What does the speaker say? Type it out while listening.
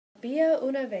Había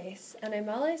una vez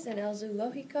animales en el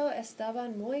zoológico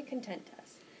estaban muy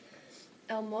contentas.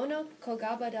 El mono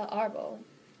colgaba del árbol.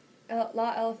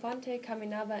 La elefante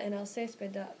caminaba en el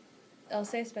césped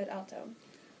alto.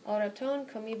 El ratón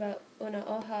comía una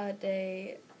hoja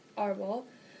de árbol,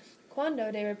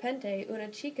 cuando de repente una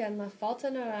chica en la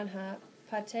falda naranja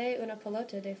pateó una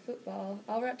pelota de fútbol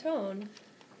al ratón.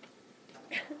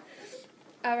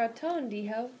 El ratón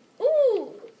dijo,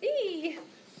 ¡y!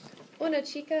 Una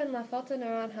chica en la falda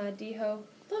naranja dijo,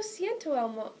 lo siento,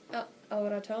 el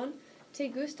ratón, ¿te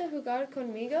gusta jugar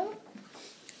conmigo?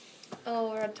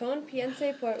 El ratón pensó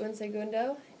por un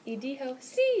segundo y dijo,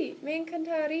 sí, me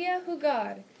encantaría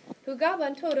jugar.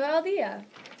 Jugaban todo el día.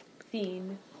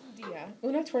 Fin.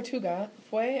 Una tortuga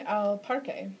fue al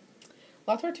parque.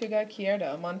 La tortuga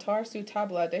quiere montar su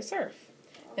tabla de surf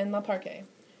en la parque,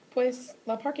 pues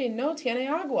la parque no tiene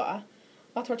agua.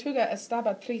 La tortuga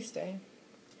estaba triste.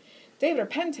 De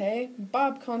repente,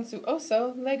 Bob con su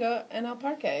oso llegó en el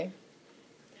parque.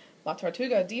 La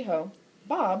tortuga dijo,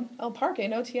 Bob, el parque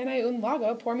no tiene un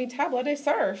lago por mi tabla de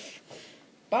surf.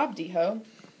 Bob dijo,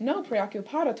 no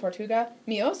preocupada, tortuga,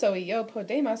 mi oso y yo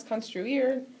podemos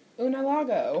construir un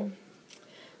lago.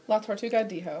 La tortuga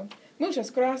dijo,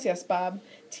 muchas gracias, Bob.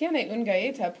 Tiene un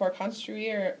galleta por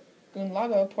construir un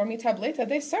lago por mi tableta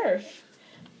de surf.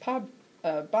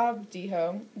 Bob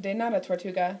dijo, de nada,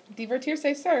 tortuga,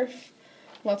 divertirse surf.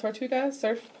 La tortuga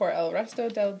surf por el resto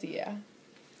del día.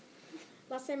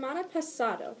 La semana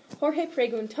pasada, Jorge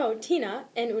preguntó a Tina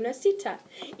en una cita,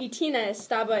 y Tina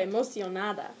estaba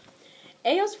emocionada.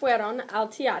 Ellos fueron al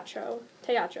teatro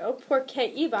porque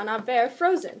iban a ver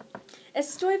Frozen.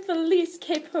 Estoy feliz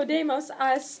que podemos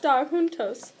estar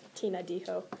juntos, Tina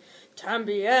dijo.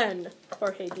 También,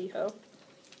 Jorge dijo.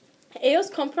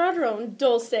 Ellos compraron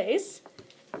dulces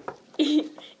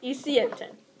y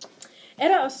sienten.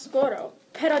 Era oscuro,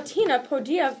 pero Tina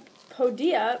podía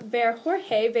ver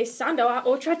Jorge besando a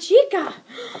otra chica.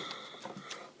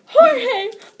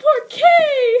 Jorge, ¿por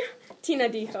qué? Tina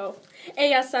dijo.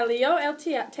 Ella salió del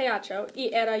teatro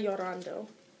y era llorando.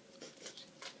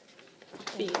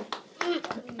 Fin.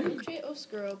 Noche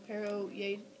oscuro pero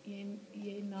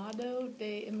llenado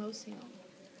de emoción.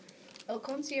 El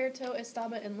concierto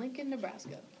estaba en Lincoln,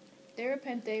 Nebraska. De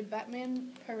repente,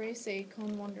 Batman aparece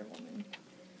con Wonder Woman.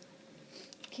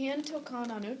 ¿Quién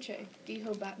tocan anoche?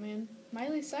 Dijo Batman.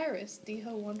 Miley Cyrus,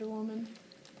 dijo Wonder Woman.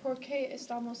 ¿Por qué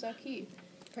estamos aquí?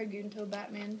 Preguntó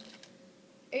Batman.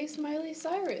 Es Miley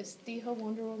Cyrus, dijo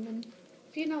Wonder Woman.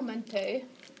 Finalmente,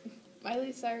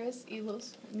 Miley Cyrus y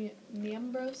los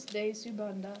miembros de su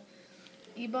banda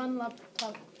iban la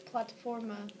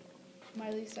plataforma.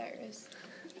 Miley Cyrus.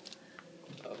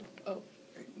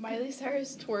 Miley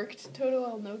Cyrus twerked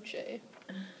todo el noche.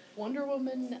 Wonder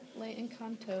Woman le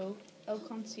encantó el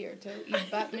concierto y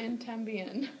Batman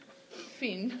también.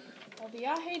 Fin. El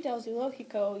viaje del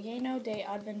zoológico lleno de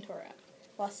aventura.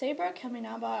 La cebra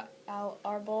caminaba al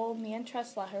árbol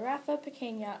mientras la jirafa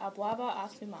pequeña hablaba a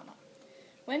su mamá.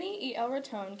 Winnie y el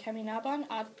ratón caminaban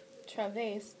a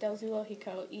través del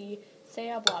zoológico y se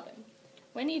hablaban.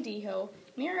 Winnie dijo,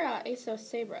 mira esa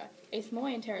cebra, es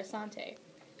muy interesante.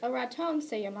 El ratón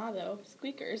se llamado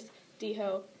Squeakers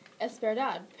dijo, es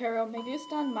verdad, pero me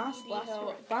gustan más las...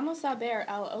 Vamos a ver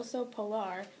al oso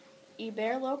polar y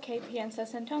ver lo que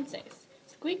piensas entonces.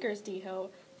 Squeakers dijo,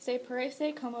 se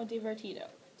parece como divertido.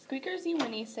 Squeakers y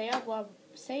Winnie se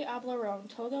hablaron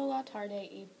toda la tarde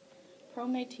y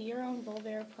prometieron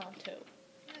volver pronto.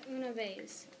 Una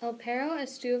vez, el perro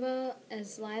estuvo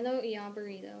aislado y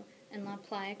aburrido en la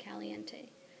playa caliente.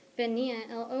 Venía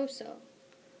el oso.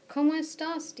 ¿Cómo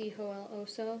estás? Dijo el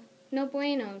oso. No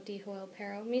bueno, dijo el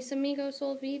perro. Mis amigos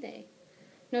olvidé.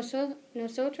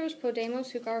 Nosotros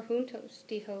podemos jugar juntos,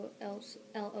 dijo el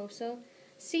oso.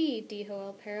 Sí, dijo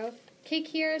el perro. ¿Qué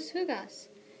quieres jugar?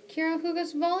 Quiero jugar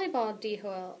voleibol,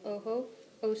 dijo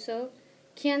el oso,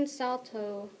 quien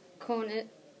saltó con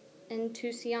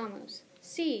entusiasmo.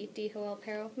 Sí, dijo el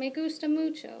perro. Me gusta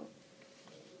mucho.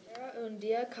 Era un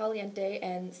día caliente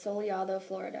en soleado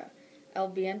Florida.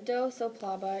 El viento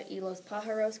soplaba y los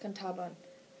pájaros cantaban.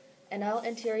 En el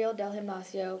interior del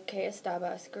gimnasio, que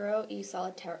estaba oscuro y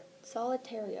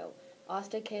solitario,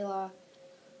 hasta que la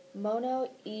mono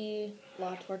y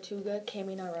la tortuga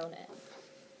caminaron.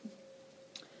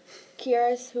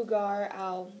 ¿Quieres jugar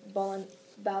al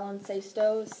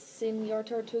baloncesto, señor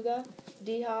tortuga?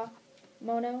 Dijo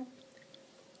mono.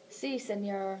 Sí,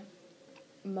 señor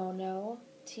mono.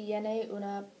 ¿Tiene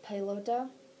una pelota?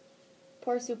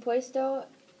 Por supuesto,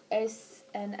 es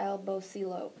en el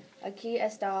bolsillo. Aquí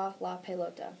está la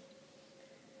pelota.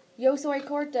 Yo soy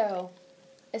corto.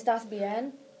 ¿Estás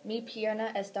bien? Mi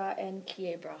pierna está en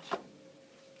quiebra.